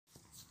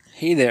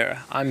Hey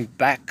there, I'm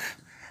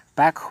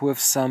back with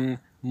some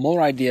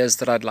more ideas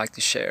that I'd like to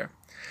share.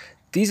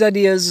 These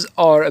ideas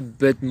are a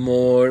bit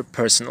more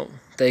personal.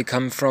 They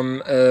come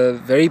from a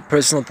very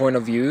personal point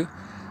of view,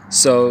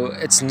 so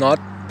it's not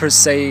per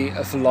se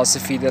a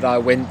philosophy that I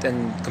went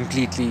and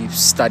completely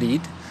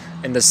studied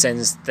in the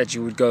sense that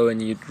you would go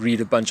and you'd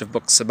read a bunch of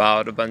books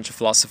about a bunch of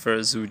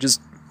philosophers who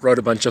just wrote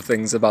a bunch of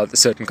things about a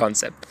certain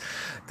concept.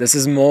 This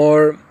is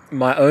more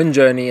my own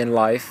journey in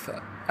life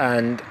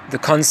and the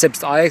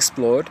concepts I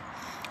explored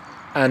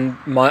and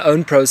my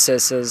own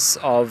processes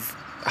of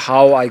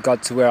how I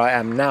got to where I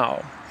am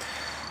now.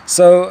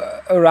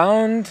 So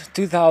around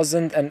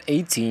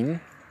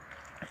 2018,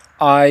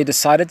 I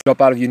decided to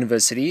drop out of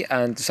university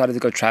and decided to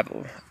go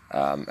travel.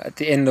 At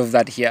the end of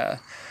that year,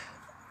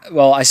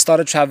 well, I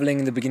started traveling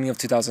in the beginning of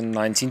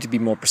 2019 to be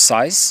more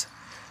precise.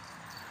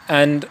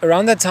 And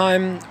around that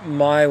time,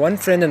 my one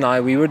friend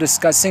and we were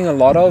discussing a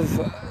lot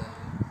of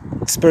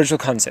spiritual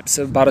concepts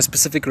about a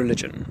specific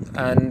religion.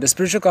 And the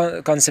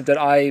spiritual concept that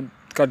I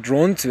got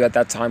drawn to at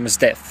that time was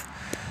death.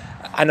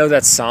 I know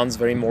that sounds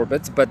very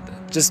morbid, but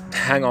just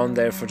hang on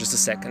there for just a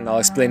second. I'll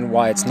explain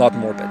why it's not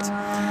morbid.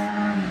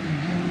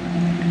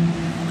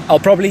 I'll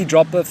probably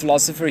drop a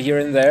philosopher here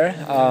and there.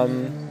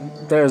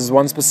 There's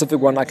one specific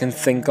one I can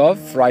think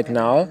of right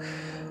now,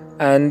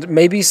 and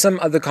maybe some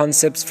other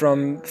concepts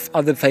from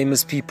other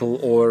famous people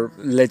or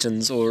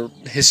legends or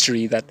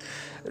history that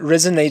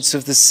resonates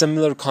with the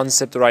similar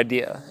concept or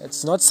idea.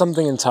 It's not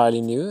something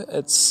entirely new.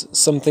 It's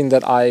something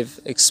that I've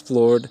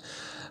explored,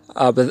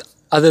 but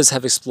others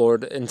have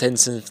explored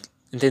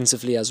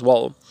intensively as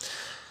well.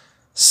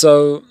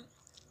 So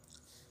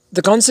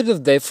the concept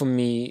of death for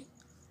me,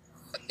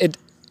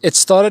 it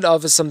started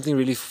off as something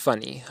really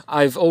funny.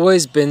 I've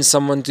always been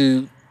someone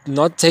to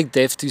not take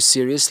death too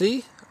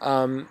seriously,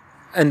 and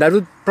that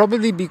would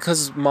probably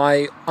because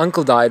my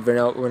uncle died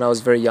when I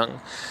was very young.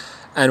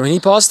 And when he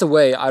passed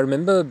away, I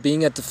remember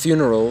being at the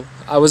funeral.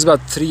 I was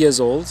about 3 years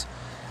old,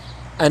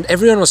 and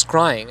everyone was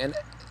crying. And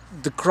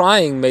the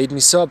crying made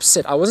me so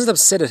upset. I wasn't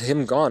upset at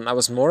him gone. I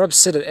was more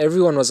upset that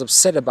everyone was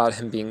upset about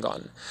him being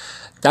gone.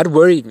 That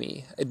worried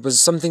me. It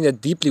was something that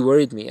deeply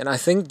worried me. And I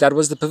think that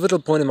was the pivotal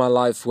point in my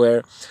life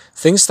where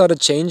things started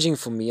changing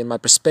for me and my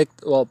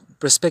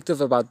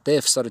perspective about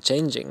death started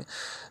changing.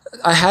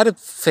 I had a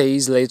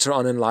phase later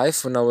on in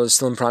life when I was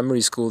still in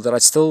primary school that I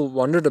still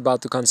wondered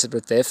about the concept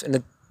of death, and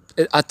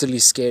it utterly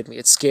scared me.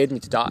 It scared me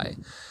to die.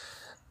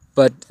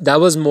 But that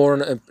was more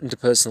on an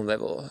interpersonal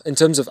level. In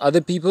terms of other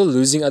people,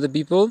 losing other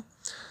people,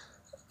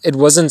 it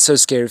wasn't so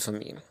scary for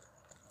me.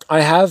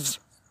 I have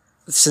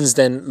since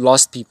then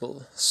lost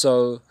people.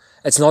 So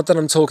it's not that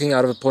I'm talking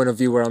out of a point of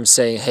view where I'm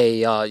saying,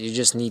 hey, you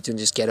just need to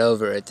just get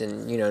over it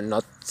and,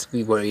 not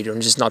be worried or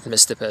just not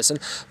miss the person.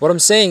 What I'm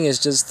saying is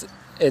just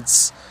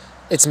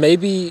it's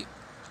maybe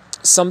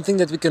something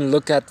that we can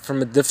look at from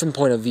a different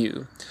point of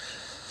view.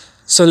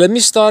 So let me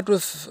start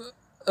with,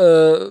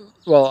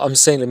 I'm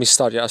saying let me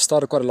start, I've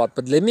started quite a lot,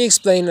 but let me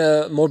explain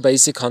a more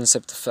basic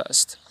concept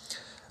first.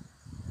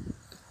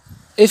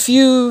 If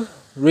you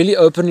really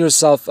open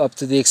yourself up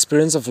to the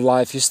experience of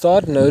life, you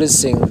start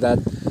noticing that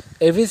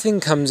everything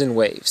comes in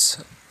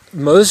waves.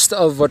 Most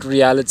of what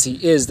reality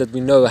is that we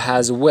know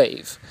has a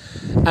wave.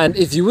 And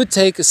if you would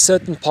take a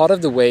certain part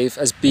of the wave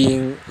as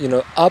being,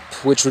 up,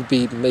 which would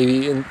be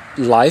maybe in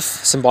life,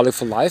 symbolic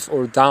for life,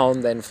 or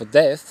down then for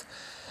death,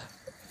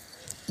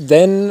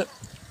 then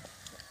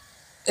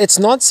it's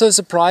not so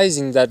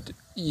surprising that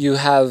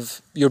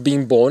you're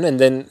being born and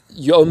then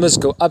you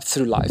almost go up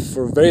through life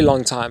for a very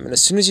long time. And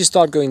as soon as you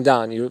start going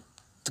down, you're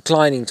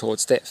declining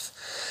towards death.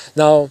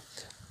 Now,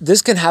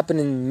 this can happen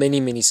in many,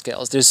 many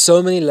scales. There's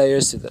so many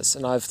layers to this,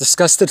 and I've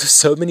discussed it with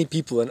so many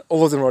people, and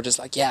all of them are just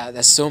like, yeah,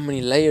 there's so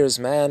many layers,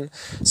 man.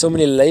 So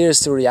many layers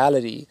to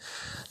reality.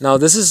 Now,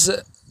 this is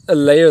a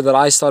layer that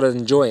I started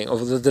enjoying, or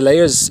the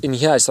layers in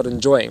here I started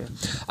enjoying.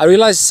 I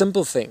realized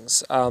simple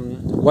things.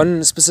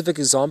 One specific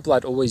example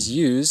I'd always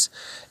use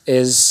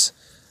is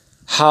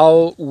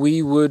how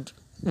we would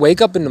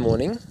wake up in the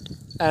morning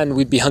and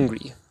we'd be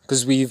hungry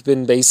because we've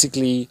been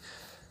basically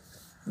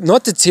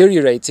not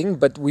deteriorating,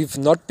 but we've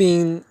not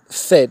been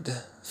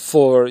fed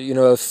for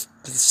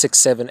 6,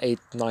 7, 8,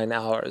 9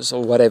 hours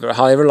or whatever,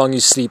 however long you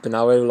sleep and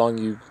however long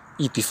you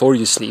eat before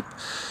you sleep.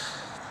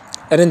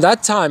 And in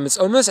that time, it's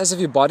almost as if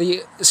your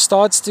body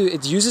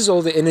it uses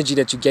all the energy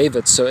that you gave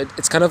it. So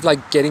it's kind of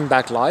like getting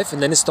back life,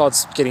 and then it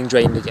starts getting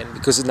drained again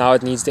because now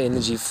it needs the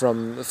energy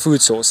from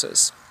food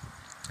sources.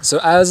 So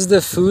as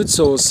the food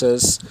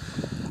sources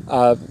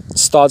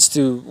starts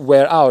to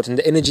wear out and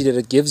the energy that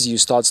it gives you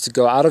starts to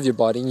go out of your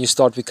body and you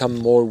start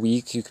becoming more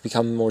weak, you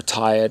become more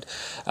tired,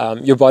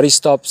 your body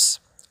stops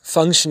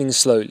functioning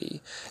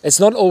slowly. It's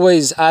not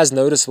always as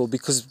noticeable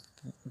because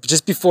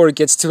just before it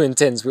gets too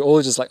intense, we're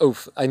all just like, oh,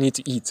 I need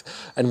to eat.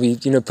 And we,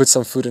 put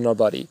some food in our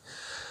body.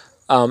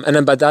 And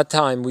then by that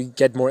time, we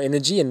get more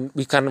energy and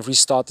we kind of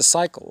restart the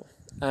cycle.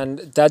 And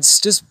that's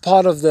just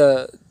part of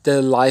the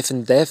life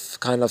and death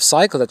kind of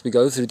cycle that we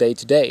go through day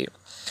to day.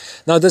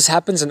 Now, this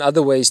happens in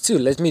other ways too.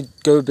 Let me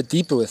go a bit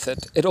deeper with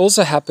it. It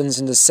also happens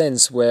in the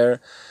sense where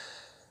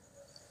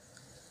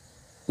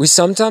we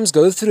sometimes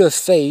go through a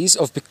phase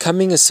of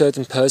becoming a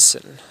certain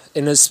person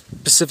in a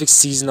specific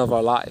season of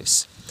our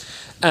lives.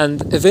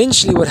 And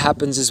eventually what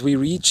happens is we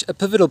reach a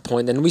pivotal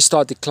point and we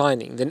start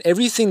declining. Then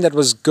everything that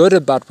was good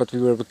about what we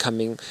were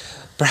becoming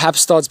perhaps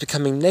starts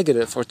becoming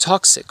negative or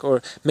toxic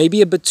or maybe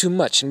a bit too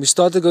much. And we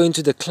start to go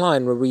into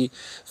decline where we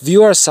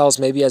view ourselves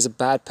maybe as a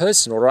bad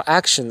person or our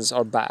actions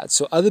are bad.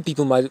 So other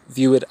people might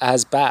view it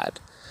as bad.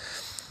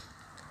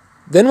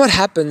 Then what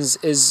happens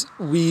is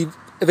we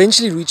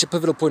eventually reach a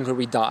pivotal point where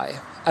we die.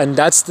 And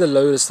that's the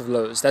lowest of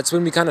lows. That's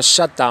when we kind of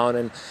shut down,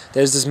 and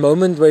there's this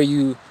moment where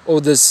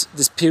or this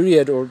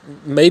period, or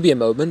maybe a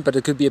moment, but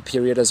it could be a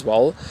period as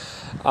well,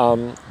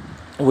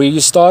 where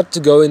you start to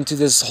go into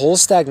this whole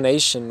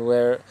stagnation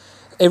where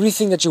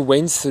everything that you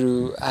went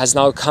through has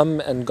now come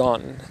and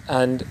gone.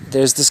 And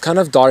there's this kind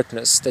of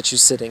darkness that you're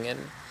sitting in.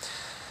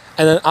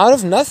 And then out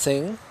of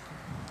nothing,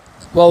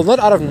 well, not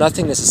out of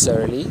nothing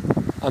necessarily,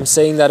 I'm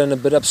saying that in a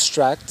bit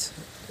abstract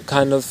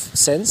kind of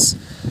sense,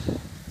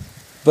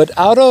 but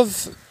out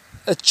of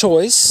a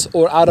choice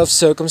or out of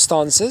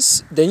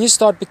circumstances, then you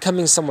start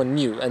becoming someone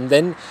new. And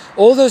then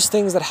all those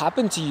things that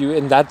happen to you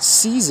in that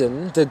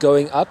season, the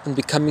going up and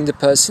becoming the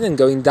person and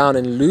going down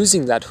and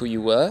losing that who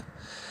you were,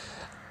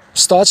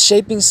 start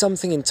shaping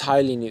something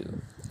entirely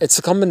new. It's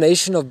a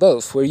combination of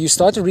both, where you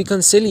start to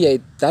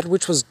reconciliate that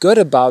which was good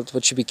about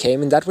what you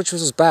became and that which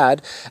was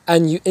bad,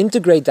 and you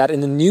integrate that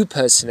in a new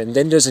person, and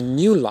then there's a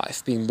new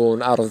life being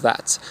born out of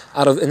that,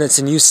 and it's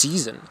a new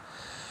season.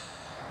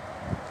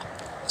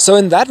 So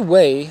in that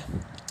way,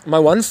 my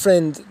one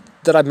friend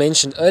that I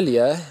mentioned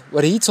earlier,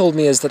 what he told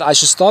me is that I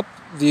should stop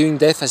viewing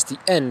death as the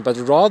end, but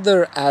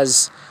rather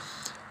as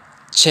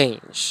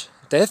change.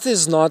 Death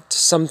is not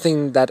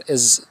something that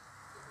is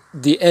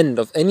the end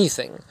of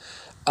anything,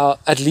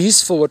 at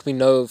least for what we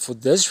know for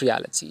this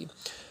reality.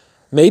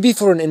 Maybe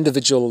for an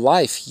individual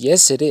life,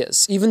 yes it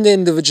is. Even the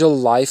individual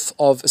life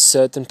of a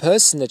certain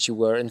person that you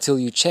were until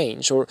you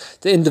change, or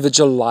the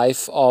individual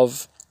life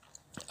of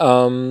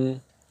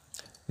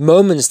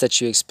moments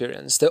that you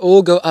experience. They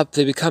all go up,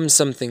 they become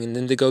something, and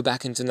then they go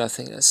back into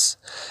nothingness.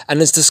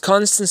 And it's this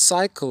constant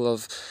cycle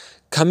of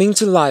coming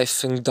to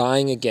life and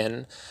dying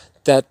again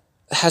that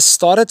has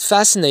started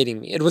fascinating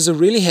me. It was a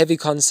really heavy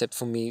concept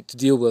for me to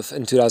deal with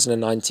in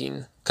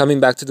 2019, coming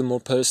back to the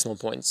more personal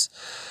points,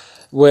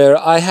 where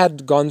I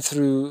had gone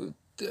through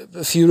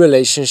a few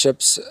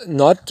relationships,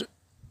 not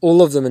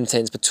all of them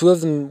intense, but two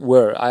of them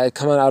were. I had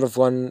came out of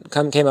one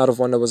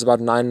that was about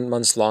 9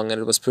 months long,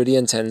 and it was pretty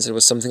intense. It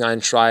was something I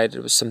had tried.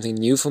 It was something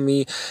new for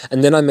me.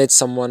 And then I met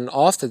someone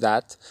after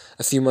that,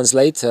 a few months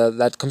later,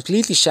 that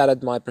completely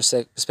shattered my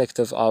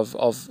perspective of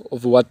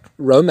what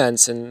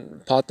romance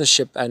and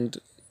partnership and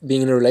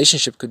being in a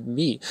relationship could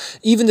be.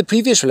 Even the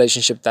previous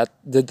relationship that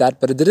did that,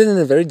 but it did it in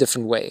a very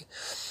different way.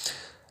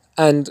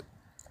 And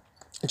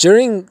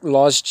during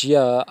last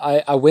year,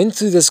 I went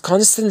through this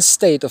constant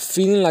state of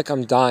feeling like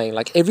I'm dying,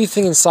 like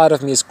everything inside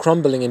of me is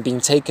crumbling and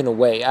being taken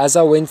away, as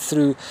I went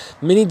through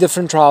many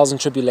different trials and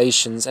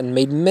tribulations and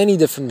made many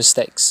different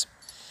mistakes.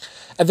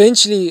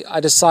 Eventually, I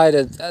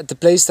decided at the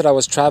place that I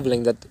was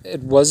traveling that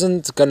it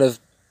wasn't gonna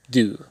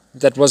do.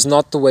 That was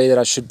not the way that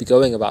I should be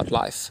going about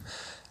life.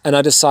 And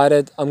I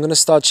decided I'm gonna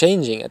start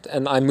changing it.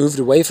 And I moved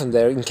away from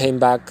there and came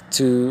back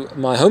to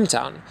my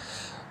hometown.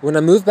 When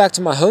I moved back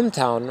to my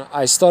hometown,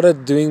 I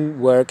started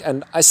doing work,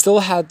 and I still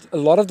had a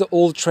lot of the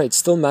old traits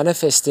still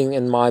manifesting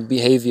in my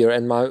behavior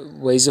and my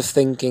ways of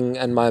thinking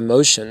and my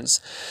emotions,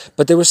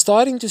 but they were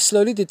starting to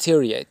slowly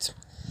deteriorate.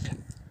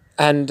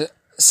 And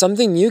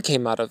something new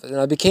came out of it, and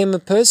I became a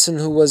person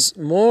who was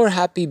more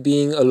happy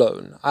being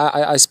alone.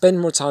 I spent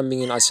more time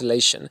being in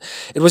isolation.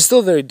 It was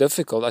still very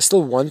difficult. I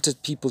still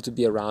wanted people to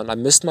be around. I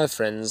missed my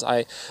friends.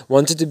 I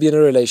wanted to be in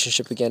a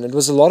relationship again. It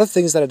was a lot of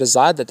things that I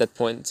desired at that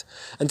point,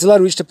 until I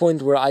reached a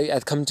point where I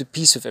had come to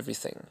peace with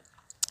everything.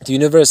 The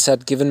universe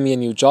had given me a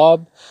new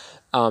job.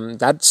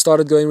 That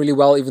started going really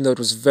well, even though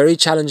it was very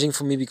challenging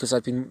for me because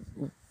I've been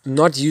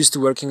not used to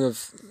working with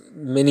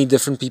many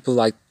different people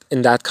like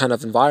in that kind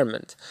of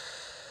environment.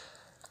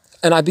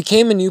 And I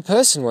became a new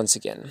person once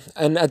again.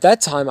 And at that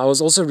time, I was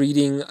also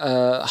reading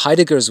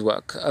Heidegger's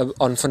work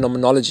on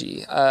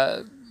phenomenology.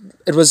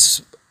 It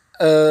was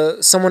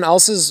someone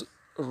else's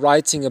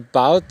writing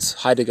about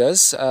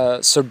Heidegger's,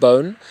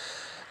 Sorbonne.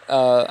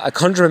 I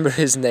can't remember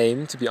his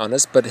name, to be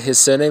honest, but his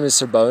surname is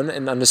Sorbonne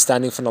in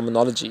Understanding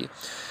Phenomenology.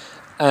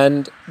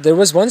 And there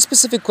was one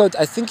specific quote,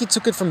 I think he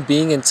took it from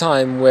Being in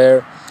Time,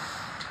 where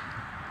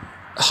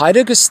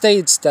Heidegger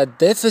states that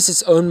death is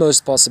its own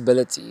most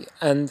possibility,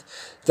 and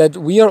that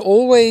we are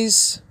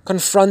always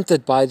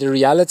confronted by the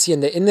reality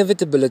and the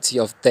inevitability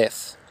of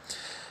death.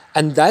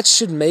 And that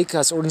should make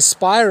us or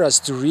inspire us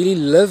to really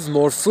live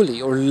more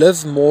fully, or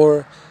live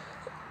more,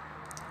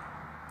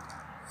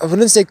 I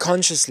wouldn't say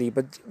consciously,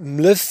 but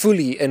live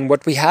fully in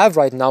what we have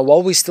right now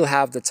while we still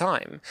have the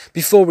time,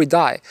 before we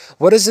die.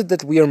 What is it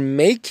that we are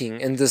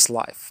making in this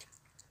life?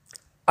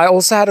 I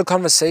also had a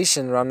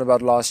conversation around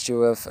about last year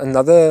with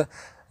another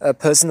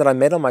person that I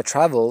met on my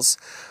travels,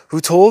 who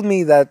told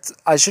me that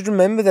I should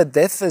remember that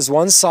death is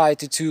one side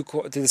to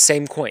the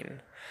same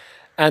coin.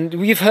 And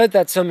we've heard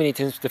that so many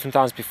different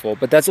times before,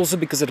 but that's also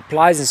because it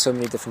applies in so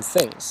many different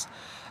things.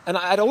 And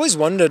I'd always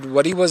wondered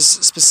what he was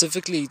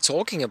specifically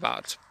talking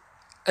about.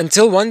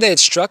 Until one day it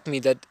struck me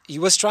that he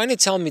was trying to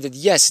tell me that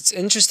yes, it's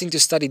interesting to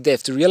study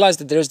death, to realize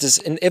that there's this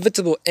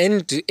inevitable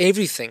end to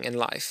everything in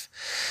life.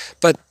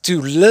 But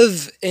to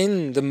live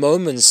in the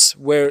moments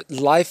where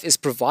life is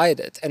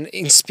provided and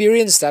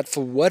experience that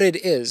for what it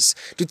is,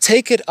 to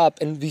take it up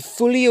and be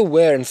fully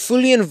aware and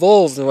fully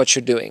involved in what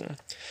you're doing.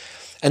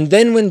 And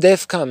then when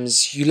death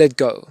comes, you let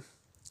go.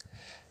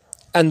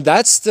 And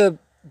that's the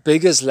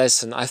biggest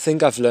lesson I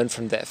think I've learned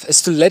from death,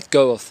 is to let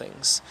go of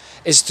things,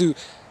 is to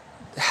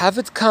have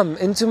it come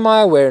into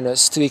my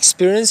awareness, to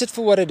experience it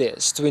for what it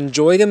is, to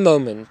enjoy the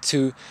moment,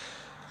 to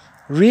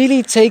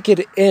really take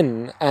it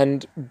in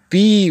and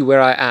be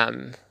where I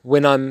am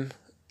when I'm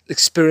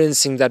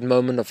experiencing that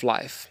moment of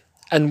life.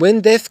 And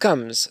when death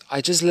comes,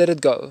 I just let it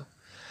go.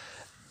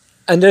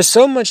 And there's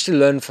so much to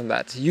learn from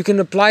that. You can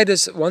apply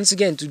this once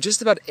again to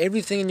just about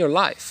everything in your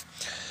life.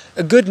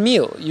 A good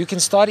meal. You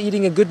can start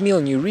eating a good meal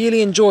and you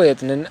really enjoy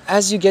it, and then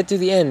as you get to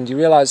the end you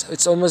realize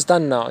it's almost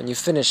done now and you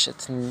finish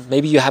it, and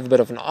maybe you have a bit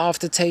of an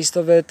aftertaste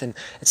of it and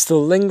it's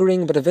still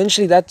lingering, but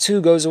eventually that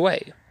too goes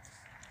away.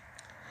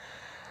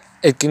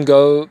 It can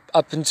go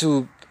up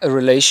into a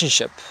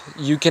relationship.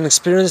 You can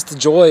experience the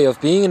joy of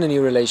being in a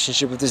new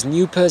relationship with this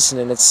new person,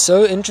 and it's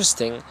so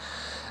interesting.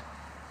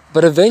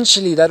 But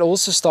eventually that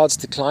also starts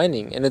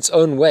declining in its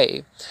own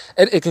way.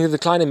 It can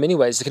decline in many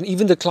ways. It can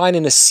even decline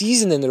in a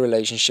season in the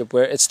relationship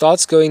where it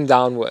starts going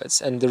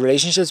downwards and the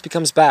relationship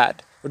becomes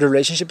bad.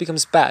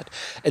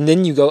 And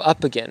then you go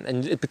up again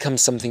and it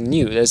becomes something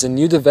new. There's a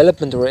new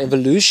development or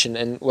evolution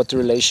in what the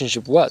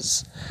relationship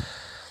was.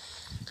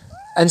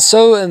 And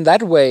so in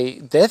that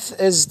way, death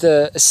is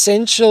the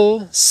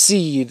essential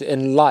seed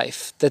in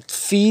life that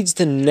feeds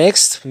the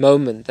next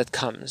moment that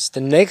comes,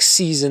 the next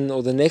season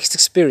or the next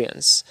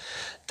experience.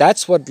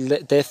 That's what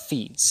death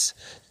feeds.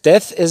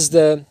 Death is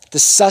the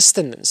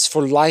sustenance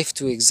for life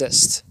to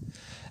exist.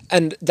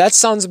 And that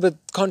sounds a bit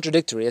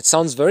contradictory. It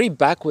sounds very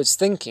backwards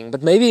thinking,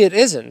 but maybe it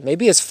isn't.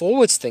 Maybe it's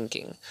forwards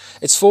thinking.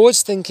 It's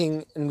forwards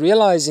thinking and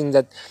realizing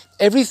that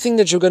everything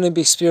that you're going to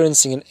be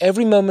experiencing in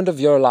every moment of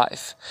your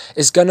life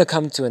is going to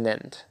come to an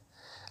end.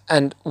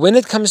 And when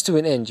it comes to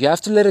an end, you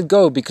have to let it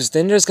go, because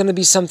then there's going to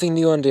be something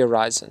new on the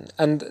horizon.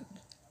 And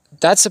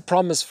that's a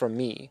promise from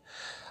me.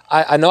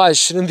 I know I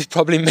shouldn't be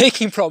probably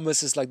making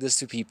promises like this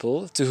to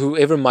people, to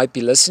whoever might be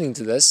listening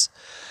to this.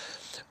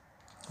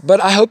 But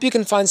I hope you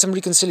can find some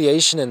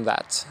reconciliation in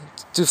that.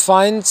 To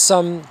find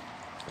some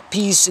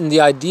peace in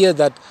the idea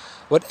that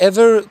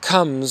whatever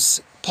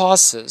comes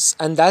passes,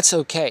 and that's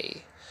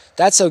okay.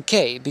 That's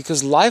okay,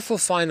 because life will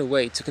find a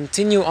way to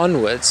continue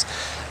onwards,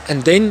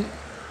 and then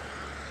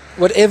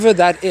whatever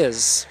that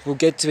is, we'll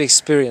get to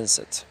experience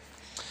it.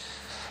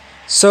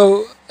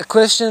 So a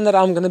question that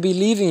I'm going to be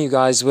leaving you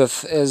guys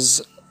with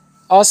is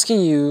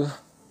asking you,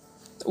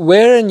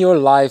 where in your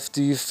life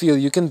do you feel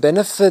you can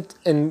benefit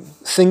in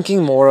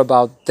thinking more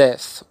about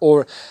death,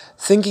 or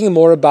thinking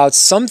more about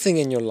something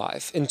in your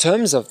life in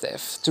terms of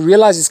death, to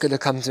realize it's going to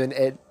come to an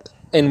end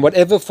in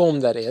whatever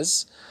form that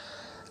is,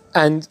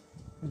 and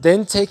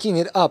then taking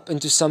it up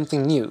into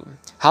something new?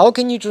 How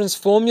can you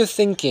transform your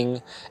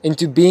thinking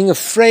into being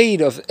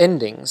afraid of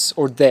endings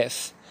or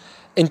death,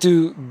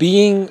 into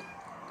being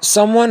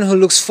someone who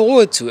looks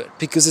forward to it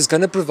because it's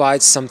going to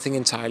provide something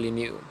entirely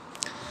new?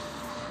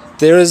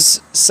 There is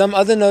some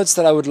other notes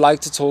that I would like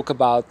to talk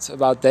about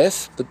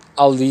death, but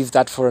I'll leave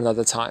that for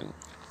another time.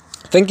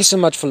 Thank you so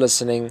much for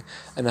listening,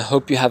 and I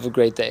hope you have a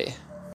great day.